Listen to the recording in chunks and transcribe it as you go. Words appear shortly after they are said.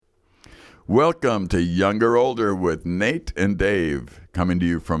Welcome to Younger Older with Nate and Dave, coming to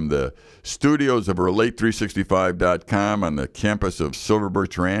you from the studios of Relate365.com on the campus of Silver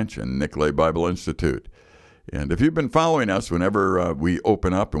Birch Ranch and Nicolet Bible Institute. And if you've been following us, whenever we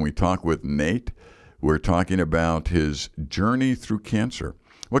open up and we talk with Nate, we're talking about his journey through cancer.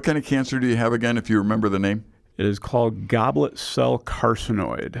 What kind of cancer do you have again, if you remember the name? It is called goblet cell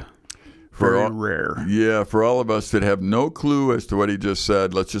carcinoid. Very rare. Yeah, for all of us that have no clue as to what he just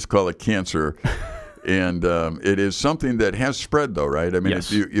said, let's just call it cancer. And it is something that has spread, though, right? I mean,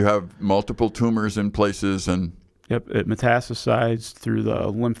 Yes. if you have multiple tumors in places and... Yep, it metastasized through the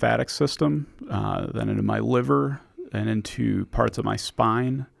lymphatic system, then into my liver, and into parts of my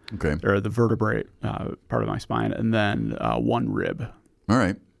spine, Okay. or the vertebrae part of my spine, and then one rib. All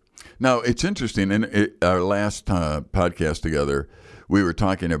right. Now, it's interesting. In our last podcast together, we were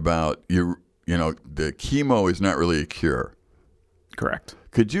talking about, the chemo is not really a cure. Correct.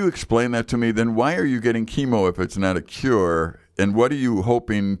 Could you explain that to me? Then why are you getting chemo if it's not a cure? And what are you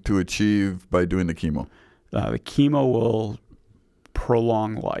hoping to achieve by doing the chemo? The chemo will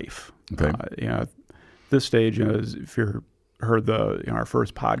prolong life. Okay. At this stage, if you heard our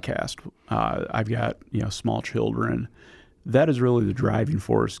first podcast, I've got small children. That is really the driving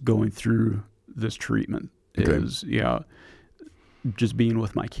force going through this treatment. Okay. Is just being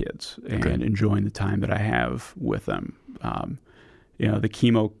with my kids and Okay. enjoying the time that I have with them. The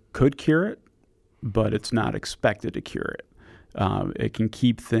chemo could cure it, but it's not expected to cure it. It can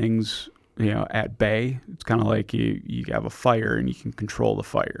keep things, at bay. It's kind of like you have a fire and you can control the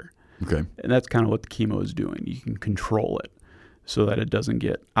fire. Okay. And that's kind of what the chemo is doing. You can control it so that it doesn't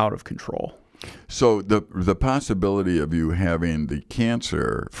get out of control. So the possibility of you having the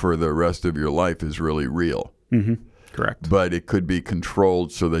cancer for the rest of your life is really real. Mm-hmm. Correct. But it could be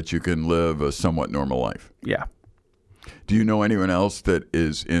controlled so that you can live a somewhat normal life. Yeah. Do you know anyone else that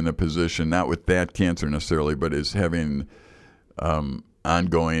is in a position, not with that cancer necessarily, but is having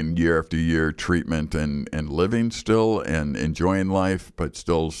ongoing year after year treatment and living still and enjoying life, but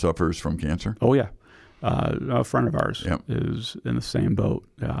still suffers from cancer? Oh, yeah. A friend of ours Yep. is in the same boat.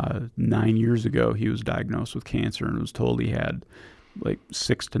 9 years ago, he was diagnosed with cancer and was told he had like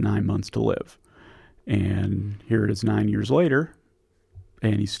 6 to 9 months to live. And here it is 9 years later,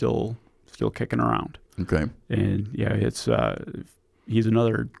 and he's still kicking around. Okay. And he's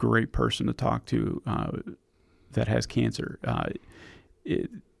another great person to talk to that has cancer.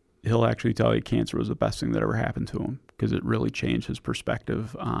 He'll actually tell you cancer was the best thing that ever happened to him because it really changed his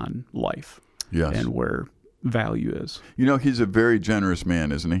perspective on life. Yes. And where value is. He's a very generous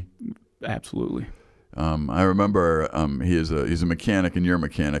man, isn't he? Absolutely. I remember he's a mechanic and you're a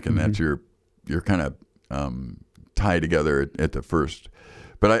mechanic, and that's you're kind of tied together at the first.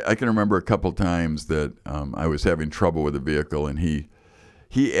 But I can remember a couple times that I was having trouble with a vehicle, and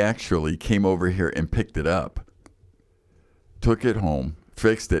he actually came over here and picked it up, took it home,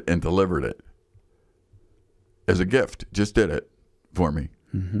 fixed it, and delivered it as a gift. Just did it for me.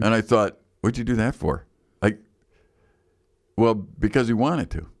 Mm-hmm. And I thought, what'd you do that for? Well, because he wanted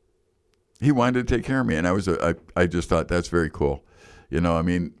to. He wanted to take care of me, and I just thought that's very cool.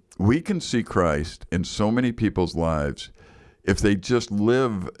 We can see Christ in so many people's lives if they just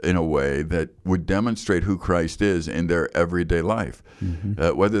live in a way that would demonstrate who Christ is in their everyday life.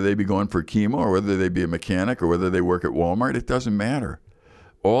 Mm-hmm. Whether they be going for chemo or whether they be a mechanic or whether they work at Walmart, it doesn't matter.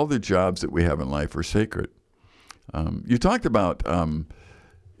 All the jobs that we have in life are sacred. You talked about the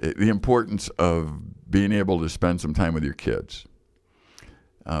importance of being able to spend some time with your kids.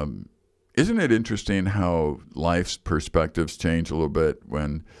 Isn't it interesting how life's perspectives change a little bit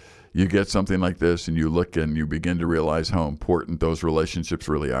when you get something like this and you look and you begin to realize how important those relationships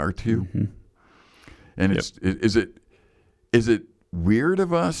really are to you? Mm-hmm. And Yep. Is it weird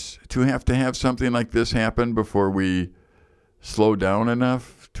of us to have something like this happen before we slow down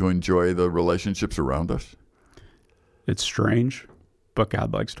enough to enjoy the relationships around us? It's strange, but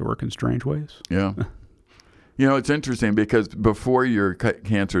God likes to work in strange ways. Yeah. It's interesting because before your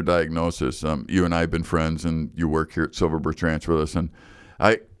cancer diagnosis, you and I have been friends, and you work here at Silver Birch Ranch with us, and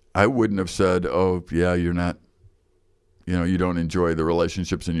I wouldn't have said, oh, yeah, you're not, you don't enjoy the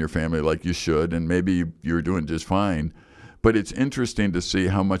relationships in your family like you should, and maybe you're doing just fine. But it's interesting to see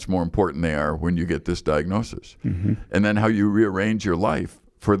how much more important they are when you get this diagnosis. Mm-hmm. And then how you rearrange your life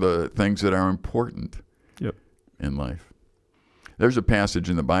for the things that are important in life. There's a passage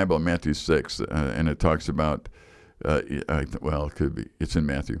in the Bible, in Matthew 6, and it talks about, it could be, it's in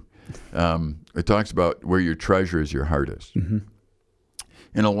Matthew. It talks about where your treasure is, your heart is. Mm-hmm.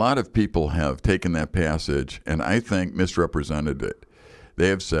 And a lot of people have taken that passage and I think misrepresented it. They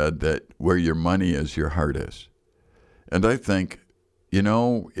have said that where your money is, your heart is. And I think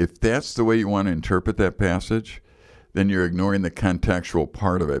if that's the way you want to interpret that passage, then you're ignoring the contextual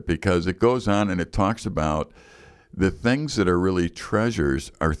part of it, because it goes on and it talks about the things that are really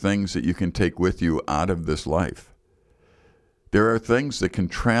treasures are things that you can take with you out of this life. There are things that can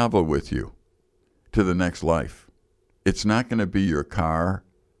travel with you to the next life. It's not going to be your car.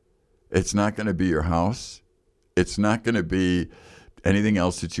 It's not going to be your house. It's not going to be anything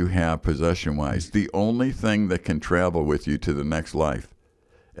else that you have possession-wise. The only thing that can travel with you to the next life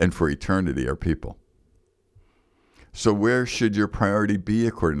and for eternity are people. So where should your priority be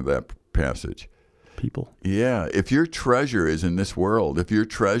according to that passage? People. Yeah. If your treasure is in this world, if your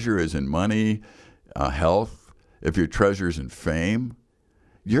treasure is in money, health, if your treasure is in fame,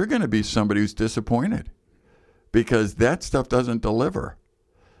 you're going to be somebody who's disappointed because that stuff doesn't deliver.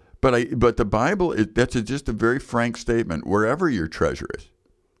 But the Bible, that's just a very frank statement. Wherever your treasure is,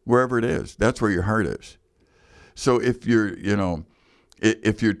 wherever it is, that's where your heart is. So if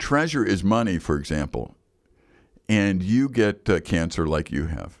if your treasure is money, for example, and you get cancer like you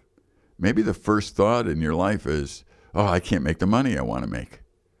have, maybe the first thought in your life is, oh, I can't make the money I want to make.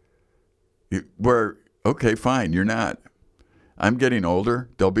 Okay, fine, you're not. I'm getting older.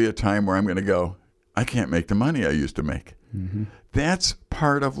 There'll be a time where I'm going to go, I can't make the money I used to make. Mm-hmm. That's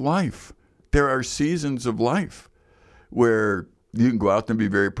part of life. There are seasons of life where you can go out and be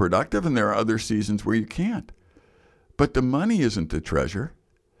very productive, and there are other seasons where you can't. But the money isn't the treasure.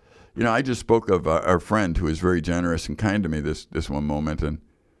 I just spoke of our friend who was very generous and kind to me this one moment, and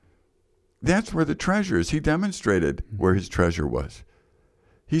that's where the treasure is. He demonstrated where his treasure was.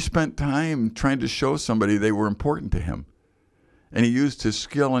 He spent time trying to show somebody they were important to him, and he used his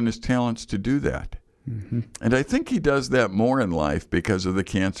skill and his talents to do that. Mm-hmm. And I think he does that more in life because of the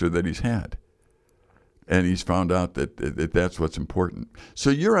cancer that he's had. And he's found out that that's what's important. So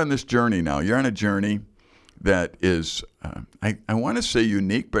you're on this journey now. You're on a journey that is, I want to say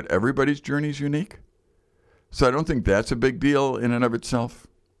unique, but everybody's journey is unique. So I don't think that's a big deal in and of itself.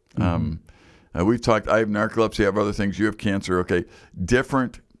 Mm-hmm. We've talked, I have narcolepsy, I have other things. You have cancer. Okay,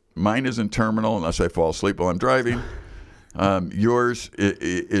 different. Mine isn't terminal unless I fall asleep while I'm driving. Yours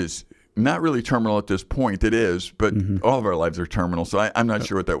is not really terminal at this point. It is, but all of our lives are terminal. So I'm not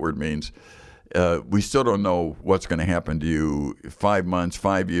sure what that word means. We still don't know what's going to happen to you 5 months,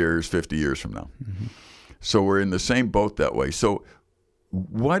 5 years, 50 years from now. Mm-hmm. So we're in the same boat that way. So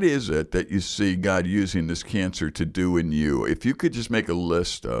what is it that you see God using this cancer to do in you? If you could just make a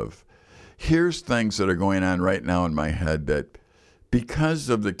list of, here's things that are going on right now in my head that because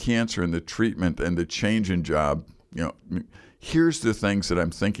of the cancer and the treatment and the change in job, here's the things that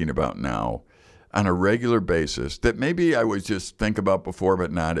I'm thinking about now on a regular basis that maybe I would just think about before,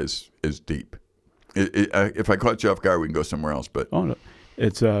 but not as deep. If I caught you off guard, we can go somewhere else. But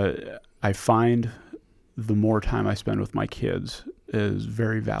it's I find the more time I spend with my kids is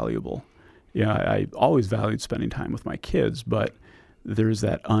very valuable. I always valued spending time with my kids, but there's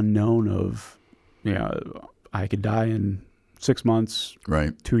that unknown of, I could die in 6 months,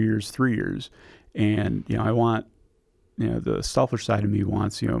 right, 2 years, 3 years, and I want. The selfish side of me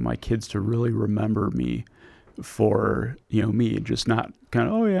wants, my kids to really remember me for, me, just not kind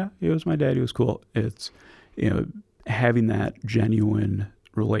of, oh yeah, it was my dad, he was cool. It's, having that genuine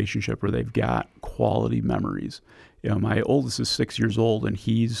relationship where they've got quality memories. My oldest is 6 years old, and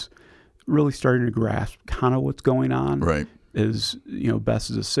he's really starting to grasp kind of what's going on. Right. As,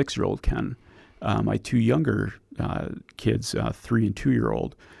 best as a 6-year-old can. My two younger kids, 3 and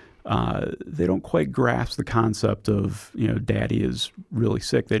 2-year-old, they don't quite grasp the concept of, daddy is really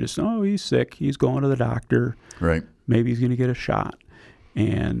sick. They just know, oh, he's sick. He's going to the doctor. Right. Maybe he's going to get a shot.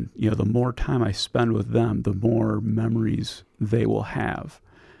 And, the more time I spend with them, the more memories they will have.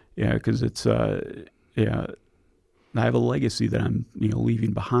 Because it's, I have a legacy that I'm,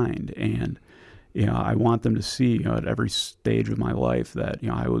 leaving behind. And, I want them to see, at every stage of my life that,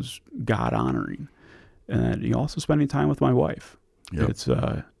 I was God honoring. And then, also spending time with my wife. Yep. It's,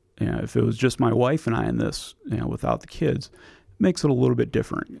 if it was just my wife and I in this, without the kids, it makes it a little bit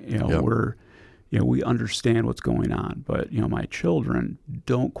different. Yep. We're, we understand what's going on, but, my children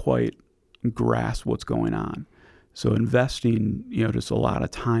don't quite grasp what's going on. So investing, just a lot of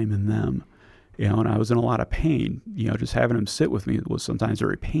time in them, and I was in a lot of pain, just having them sit with me was sometimes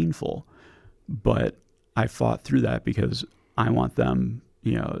very painful, but I fought through that because I want them,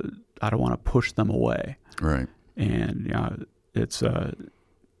 I don't want to push them away. Right. And, it's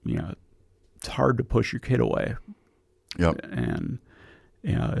hard to push your kid away. Yep. And,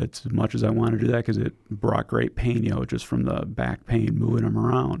 it's as much as I want to do that because it brought great pain, just from the back pain, moving them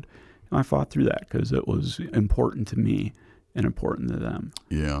around. I fought through that because it was important to me and important to them.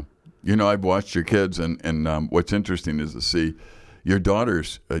 Yeah. I've watched your kids, and what's interesting is to see, your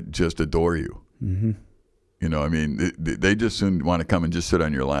daughters just adore you. Mm-hmm. You know, I mean, they just soon want to come and just sit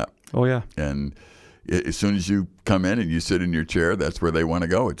on your lap. Oh, yeah. And as soon as you come in and you sit in your chair, that's where they want to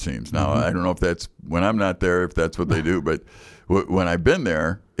go, it seems. Now, I don't know if that's, when I'm not there, if that's what they do, but when I've been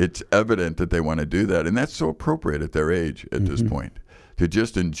there, it's evident that they want to do that. And that's so appropriate at their age at this point, to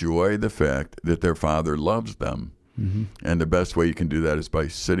just enjoy the fact that their father loves them. Mm-hmm. And the best way you can do that is by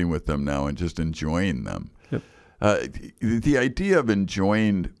sitting with them now and just enjoying them. Yep. The idea of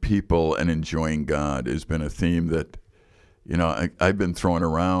enjoying people and enjoying God has been a theme that, you know, I've been throwing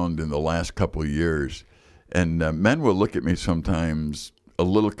around in the last couple of years. And men will look at me sometimes a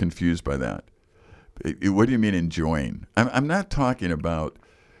little confused by that. What do you mean enjoying? I'm not talking about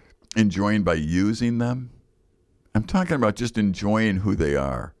enjoying by using them. I'm talking about just enjoying who they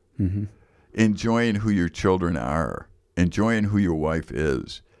are, enjoying who your children are, enjoying who your wife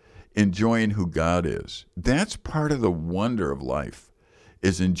is, enjoying who God is. That's part of the wonder of life,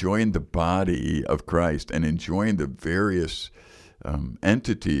 is enjoying the body of Christ and enjoying the various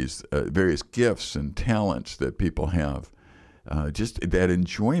entities, various gifts and talents that people have. Just that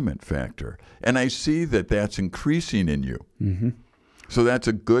enjoyment factor. And I see that that's increasing in you. Mm-hmm. So that's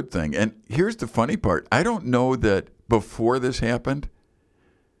a good thing. And here's the funny part. I don't know that before this happened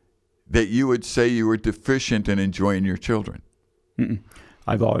that you would say you were deficient in enjoying your children. Mm-mm.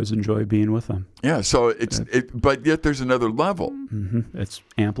 I've always enjoyed being with them. Yeah, so but yet there's another level. Mm-hmm. It's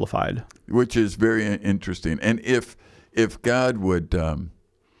amplified. Which is very interesting. And if God would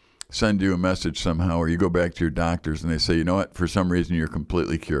send you a message somehow, or you go back to your doctors and they say, you know what, for some reason you're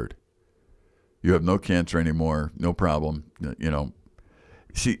completely cured. You have no cancer anymore, no problem. You know,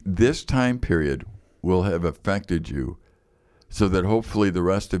 see, this time period will have affected you so that hopefully the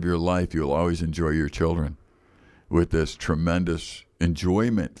rest of your life you'll always enjoy your children with this tremendous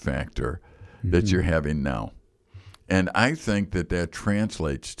enjoyment factor that you're having now. And I think that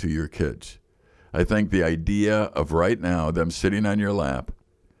translates to your kids. I think the idea of right now them sitting on your lap,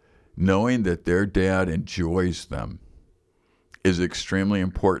 knowing that their dad enjoys them, is extremely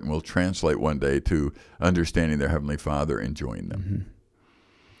important, will translate one day to understanding their Heavenly Father enjoying them. Mm-hmm.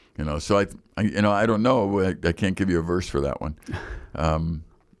 You know, so I don't know. I can't give you a verse for that one.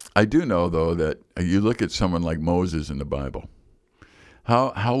 I do know, though, that you look at someone like Moses in the Bible.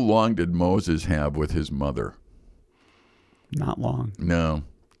 How long did Moses have with his mother? Not long. No.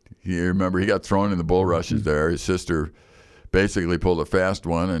 You remember, he got thrown in the bulrushes there. His sister basically pulled a fast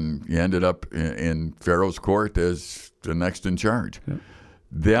one, and he ended up in Pharaoh's court as the next in charge. Yep.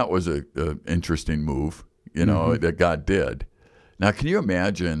 That was a interesting move, you know, that God did. Now, can you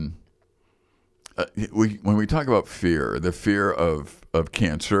imagine, when we talk about fear, the fear of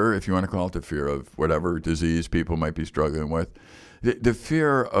cancer, if you want to call it the fear of whatever disease people might be struggling with, the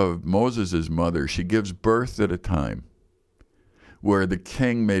fear of Moses' mother, she gives birth at a time where the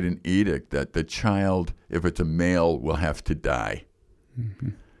king made an edict that the child, if it's a male, will have to die. Mm-hmm.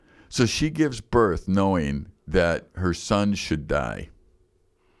 So she gives birth knowing that her son should die.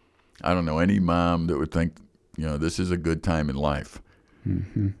 I don't know any mom that would think, you know, this is a good time in life.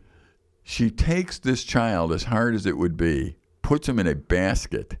 Mm-hmm. She takes this child, as hard as it would be, puts him in a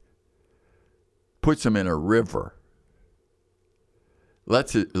basket, puts him in a river,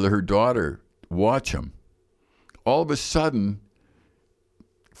 lets her daughter watch him. All of a sudden,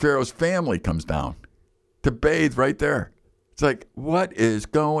 Pharaoh's family comes down to bathe right there. It's like, what is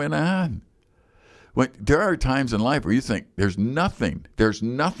going on? There are times in life where you think there's nothing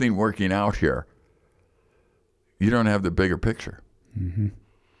working out here. You don't have the bigger picture. Mm-hmm.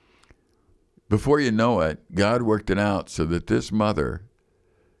 Before you know it, God worked it out so that this mother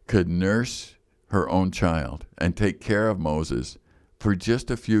could nurse her own child and take care of Moses for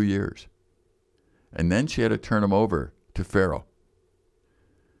just a few years. And then she had to turn him over to Pharaoh.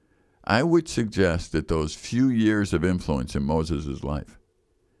 I would suggest that those few years of influence in Moses' life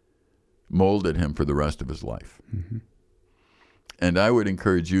molded him for the rest of his life. Mm-hmm. And I would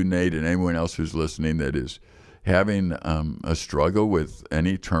encourage you, Nate, and anyone else who's listening that is having a struggle with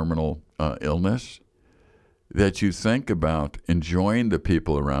any terminal illness, that you think about enjoying the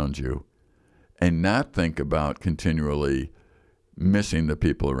people around you and not think about continually missing the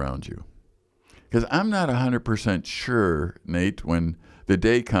people around you. Because I'm not 100% sure, Nate, when the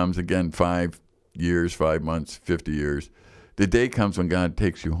day comes, again, 5 years, 5 months, 50 years, the day comes when God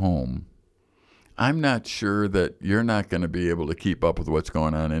takes you home. I'm not sure that you're not going to be able to keep up with what's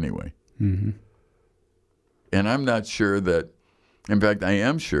going on anyway. Mm-hmm. And I'm not sure that, in fact, I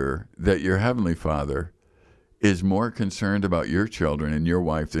am sure that your Heavenly Father is more concerned about your children and your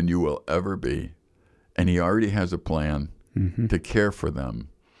wife than you will ever be. And He already has a plan to care for them.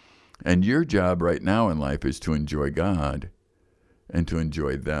 And your job right now in life is to enjoy God and to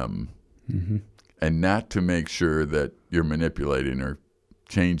enjoy them, Mm-hmm. and not to make sure that you're manipulating or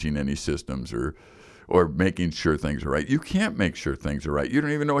changing any systems or making sure things are right. You can't make sure things are right. You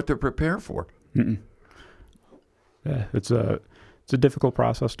don't even know what to prepare for. Mm-mm. Yeah, it's a difficult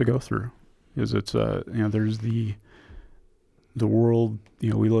process to go through, because it's there's the world.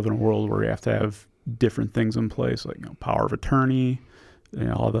 We live in a world where you have to have different things in place, like power of attorney,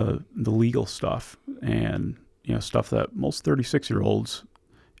 all the legal stuff, and stuff that most 36-year-olds,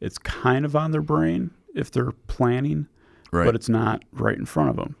 it's kind of on their brain if they're planning, Right. but it's not right in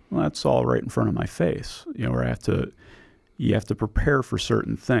front of them. Well, that's all right in front of my face. Where you have to prepare for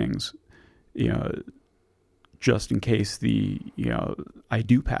certain things, just in case I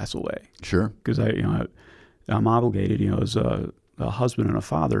do pass away. Sure. Because I'm obligated, as a husband and a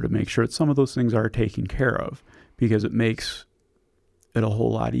father, to make sure that some of those things are taken care of, because it makes it a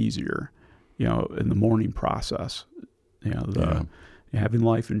whole lot easier, in the mourning process. Having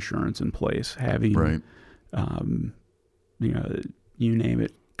life insurance in place, having, Right. You name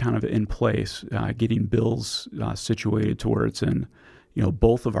it, kind of in place, getting bills situated to where it's in,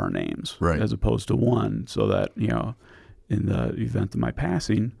 both of our names, Right. as opposed to one, so that, in the event of my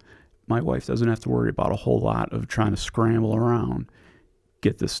passing, my wife doesn't have to worry about a whole lot of trying to scramble around,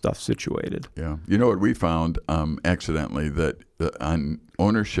 get this stuff situated. Yeah. You know what we found accidentally, that on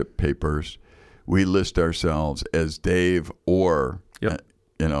ownership papers, we list ourselves as Dave or, Yep.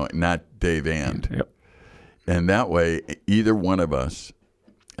 not Dave and. Yep. And that way, either one of us,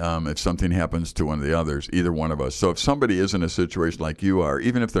 if something happens to one of the others, either one of us. So if somebody is in a situation like you are,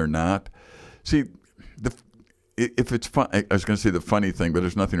 even if they're not, see, if it's fun, I was going to say the funny thing, but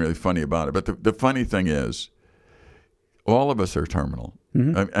there's nothing really funny about it. But the funny thing is, all of us are terminal.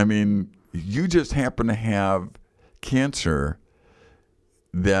 Mm-hmm. I mean, you just happen to have cancer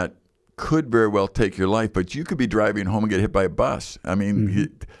that could very well take your life, but you could be driving home and get hit by a bus. I mean, Mm-hmm.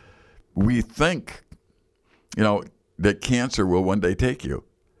 we think, that cancer will one day take you.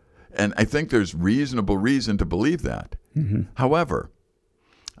 And I think there's reasonable reason to believe that. Mm-hmm. However,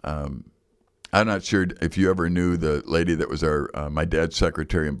 I'm not sure if you ever knew the lady that was my dad's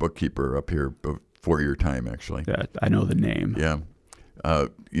secretary and bookkeeper up here before your time, actually. Yeah, I know the name. Yeah.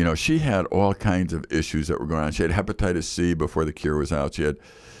 She had all kinds of issues that were going on. She had hepatitis C before the cure was out. She had,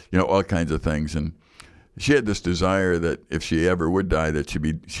 all kinds of things. And she had this desire that if she ever would die, that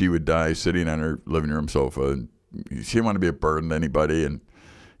she would die sitting on her living room sofa. And she didn't want to be a burden to anybody and,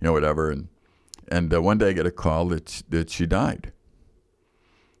 whatever. And one day I get a call that she died.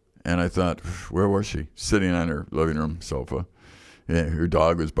 And I thought, where was she? Sitting on her living room sofa. Yeah, her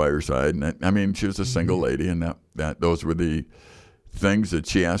dog was by her side. And she was a single lady, and those were the things that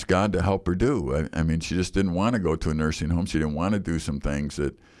she asked God to help her do. She just didn't want to go to a nursing home. She didn't want to do some things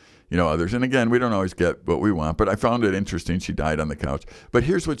that, others. And again, we don't always get what we want, but I found it interesting. She died on the couch. But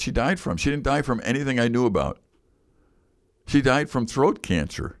here's what she died from. She didn't die from anything I knew about. She died from throat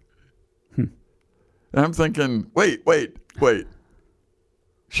cancer. And I'm thinking, wait.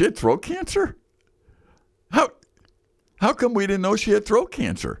 She had throat cancer? How come we didn't know she had throat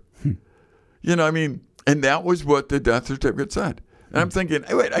cancer? And that was what the death certificate said. And I'm thinking,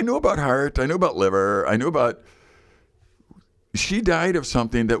 hey, wait, I knew about heart, I knew about liver, I knew about... She died of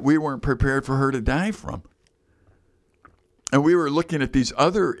something that we weren't prepared for her to die from. And we were looking at these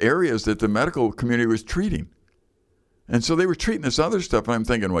other areas that the medical community was treating. And so they were treating this other stuff, and I'm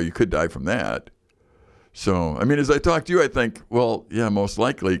thinking, well, you could die from that. So, as I talk to you, I think, well, yeah, most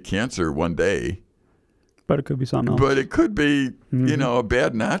likely cancer one day. But it could be something else. But it could be, a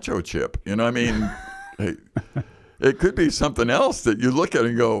bad nacho chip. It could be something else that you look at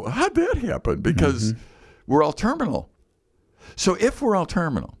and go, how'd that happen? Because we're all terminal. So if we're all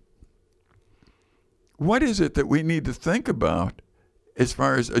terminal, what is it that we need to think about as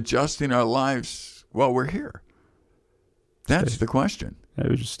far as adjusting our lives while we're here? That's the question. I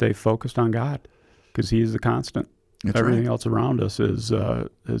would just stay focused on God, because He is the constant. That's Everything right. else around us is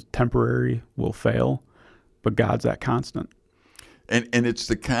temporary, will fail, but God's that constant. And it's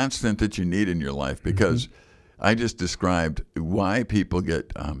the constant that you need in your life, because I just described why people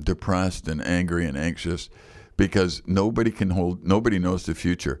get depressed and angry and anxious, because nobody knows the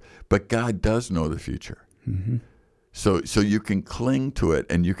future, but God does know the future. Mm-hmm. So you can cling to it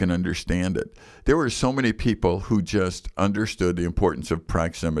and you can understand it. There were so many people who just understood the importance of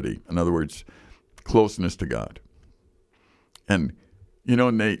proximity. In other words, closeness to God. And,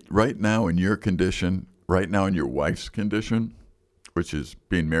 Nate, right now in your condition, right now in your wife's condition, which is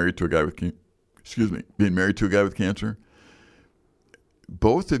being married to a guy with cancer,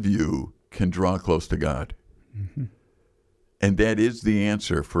 both of you can draw close to God. Mm-hmm. And that is the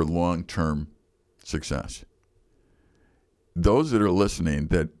answer for long-term success. those that are listening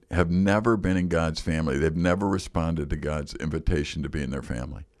that have never been in God's family, they've never responded to God's invitation to be in their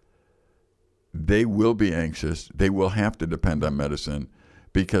family, they will be anxious. They will have to depend on medicine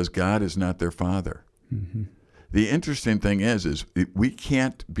because God is not their father. Mm-hmm. The interesting thing is we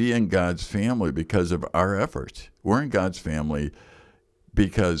can't be in God's family because of our efforts. We're in God's family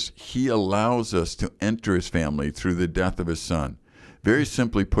because he allows us to enter his family through the death of his son. Very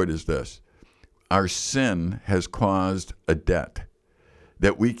simply put is this: our sin has caused a debt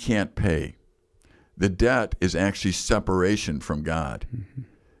that we can't pay. The debt is actually separation from God. Mm-hmm.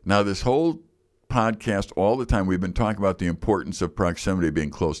 Now, this whole podcast, all the time, we've been talking about the importance of proximity, being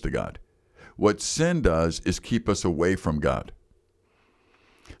close to God. What sin does is keep us away from God.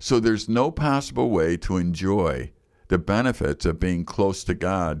 So there's no possible way to enjoy the benefits of being close to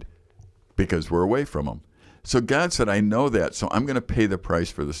God because we're away from him. So God said, I know that, so I'm going to pay the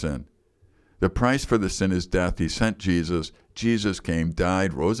price for the sin. The price for the sin is death. He sent Jesus. Jesus came,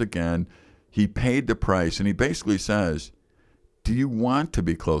 died, rose again. He paid the price, and he basically says, do you want to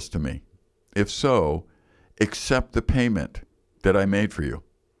be close to me? If so, accept the payment that I made for you.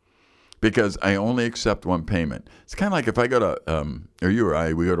 Because I only accept one payment. It's kind of like if I go to, or you or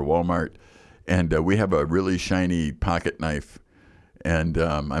I, we go to Walmart, and we have a really shiny pocket knife, and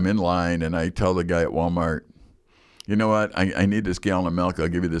I'm in line, and I tell the guy at Walmart, you know what, I need this gallon of milk, I'll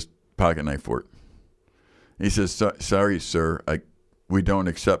give you this pocket knife for it. He says, sorry, sir, we don't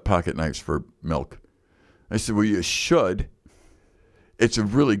accept pocket knives for milk. I said, well, you should. It's a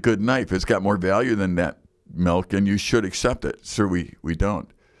really good knife. It's got more value than that milk, and you should accept it. Sir, we don't.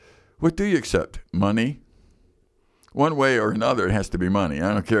 What do you accept? Money? One way or another, it has to be money.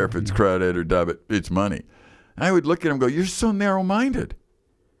 I don't care if it's credit or debit. It's money. I would look at him and go, you're so narrow-minded.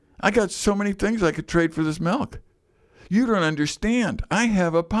 I got so many things I could trade for this milk. You don't understand. I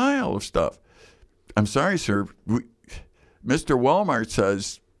have a pile of stuff. I'm sorry, sir. Mr. Walmart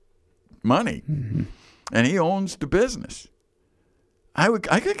says money, and he owns the business. I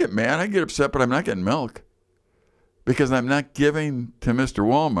could get mad. I get upset, but I'm not getting milk because I'm not giving to Mr.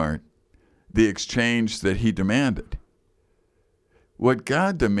 Walmart the exchange that he demanded. What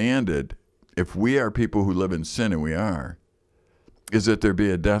God demanded, if we are people who live in sin, and we are, is that there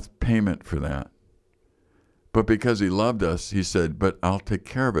be a death payment for that. But because he loved us, he said, but I'll take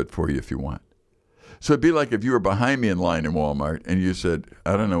care of it for you if you want. So it'd be like if you were behind me in line in Walmart and you said,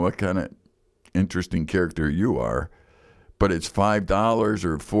 I don't know what kind of interesting character you are, but it's $5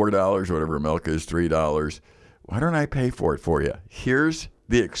 or $4, whatever milk is, $3. Why don't I pay for it for you? Here's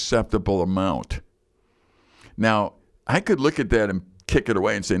the acceptable amount. Now, I could look at that and kick it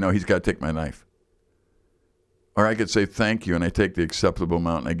away and say, no, he's got to take my knife. Or I could say, thank you, and I take the acceptable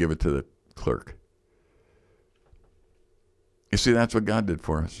amount and I give it to the clerk. You see, that's what God did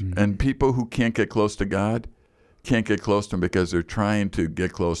for us. Mm-hmm. And people who can't get close to God can't get close to him because they're trying to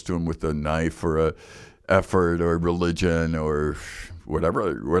get close to him with a knife or a effort or religion or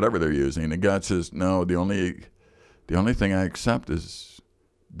whatever they're using. And God says, no, the only thing I accept is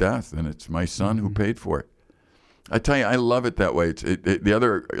death, and it's my son who paid for it. I tell you, I love it that way. The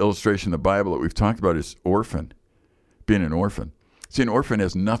other illustration in the Bible that we've talked about is orphan, being an orphan. See, an orphan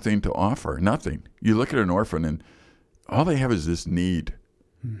has nothing to offer, nothing. You look at an orphan, and all they have is this need.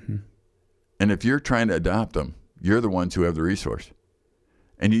 Mm-hmm. And if you're trying to adopt them, you're the ones who have the resource.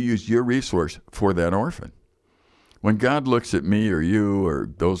 And you use your resource for that orphan. When God looks at me or you or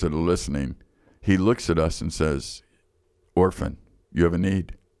those that are listening, he looks at us and says, orphan, you have a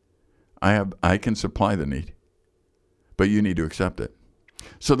need. I can supply the need, but you need to accept it.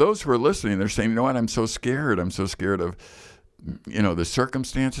 So those who are listening, they're saying, you know what, I'm so scared. I'm so scared of, the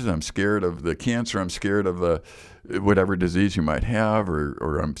circumstances. I'm scared of the cancer. I'm scared of the whatever disease you might have,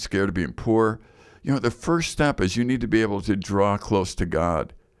 or I'm scared of being poor. The first step is you need to be able to draw close to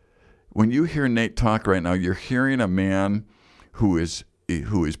God. When you hear Nate talk right now, you're hearing a man who is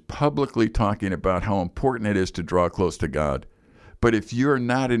publicly talking about how important it is to draw close to God. But if you're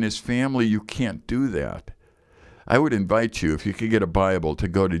not in his family, you can't do that. I would invite you, if you could get a Bible, to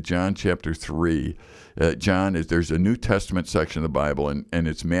go to John chapter 3. There's a New Testament section of the Bible, and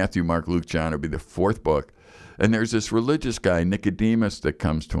it's Matthew, Mark, Luke, John. It'll be the fourth book. And there's this religious guy, Nicodemus, that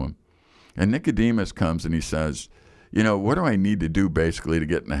comes to him. And Nicodemus comes and he says, what do I need to do basically to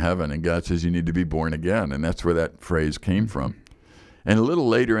get into heaven? And God says, you need to be born again. And that's where that phrase came from. And a little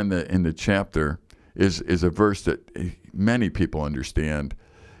later in the chapter is a verse that many people understand.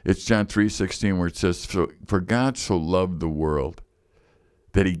 It's John 3:16, where it says, for God so loved the world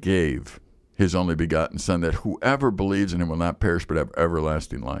that he gave his only begotten son, that whoever believes in him will not perish but have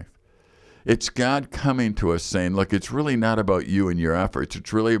everlasting life. It's God coming to us saying, look, it's really not about you and your efforts.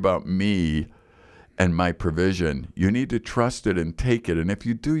 It's really about me and my provision. You need to trust it and take it. And if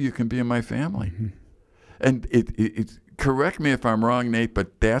you do, you can be in my family. Mm-hmm. And it correct me if I'm wrong, Nate,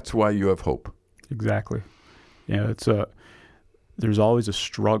 but that's why you have hope. Exactly. There's always a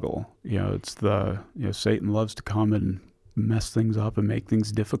struggle. It's Satan loves to come and mess things up and make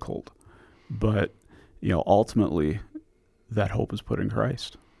things difficult. But, ultimately that hope is put in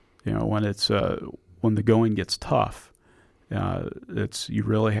Christ. When when the going gets tough, you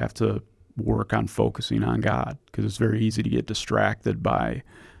really have to work on focusing on God, because it's very easy to get distracted by,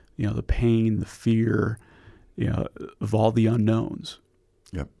 the pain, the fear, of all the unknowns.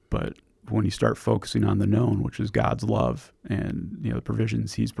 Yep. But when you start focusing on the known, which is God's love and, the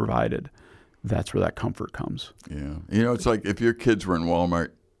provisions He's provided, that's where that comfort comes. Yeah. It's like if your kids were in Walmart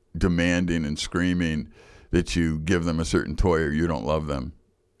demanding and screaming that you give them a certain toy or you don't love them,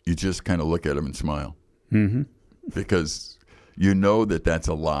 you just kind of look at them and smile. Mm-hmm. Because you know that that's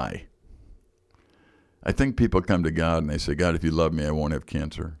a lie. I think people come to God and they say, God, if you love me, I won't have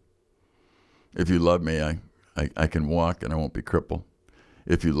cancer. If you love me, I can walk and I won't be crippled.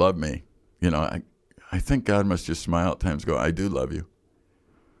 If you love me, I think God must just smile at times and go, I do love you.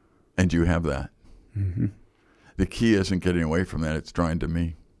 And you have that. Mm-hmm. The key isn't getting away from that. It's drawing to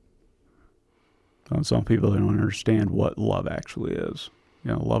me. Well, some people don't understand what love actually is.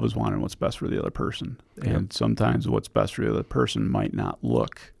 Love is wanting what's best for the other person. And sometimes what's best for the other person might not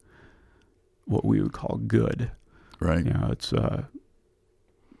look what we would call good. Right. It's, I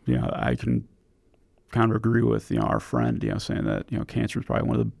can kind of agree with, our friend, saying that, cancer is probably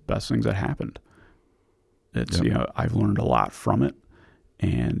one of the best things that happened. It's, I've learned a lot from it,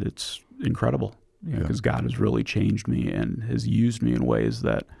 and it's incredible, because God has really changed me and has used me in ways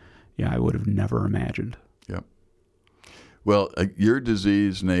that, I would have never imagined. Yep. Well, your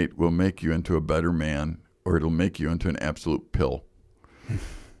disease, Nate, will make you into a better man, or it'll make you into an absolute pill.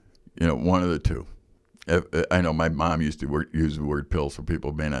 One of the two. I know my mom used to use the word pill, so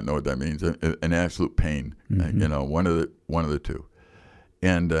people may not know what that means. An absolute pain. Mm-hmm. One of the two.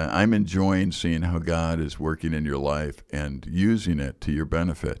 And I'm enjoying seeing how God is working in your life and using it to your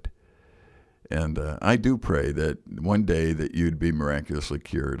benefit. And I do pray that one day that you'd be miraculously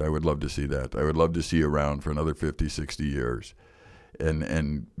cured. I would love to see that. I would love to see you around for another 50, 60 years.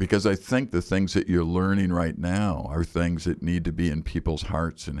 And because I think the things that you're learning right now are things that need to be in people's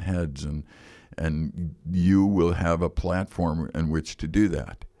hearts and heads, and you will have a platform in which to do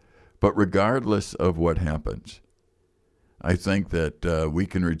that. But regardless of what happens, I think that we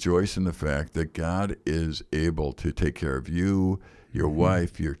can rejoice in the fact that God is able to take care of you, your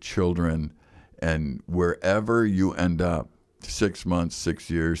wife, your children, and wherever you end up 6 months,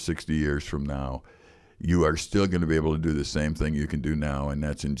 6 years, 60 years from now, you are still going to be able to do the same thing you can do now, and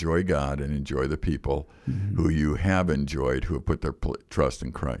that's enjoy God and enjoy the people who you have enjoyed, who have put their trust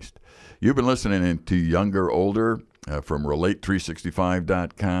in Christ. You've been listening to Younger, Older from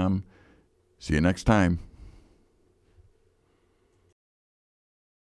Relate365.com. See you next time.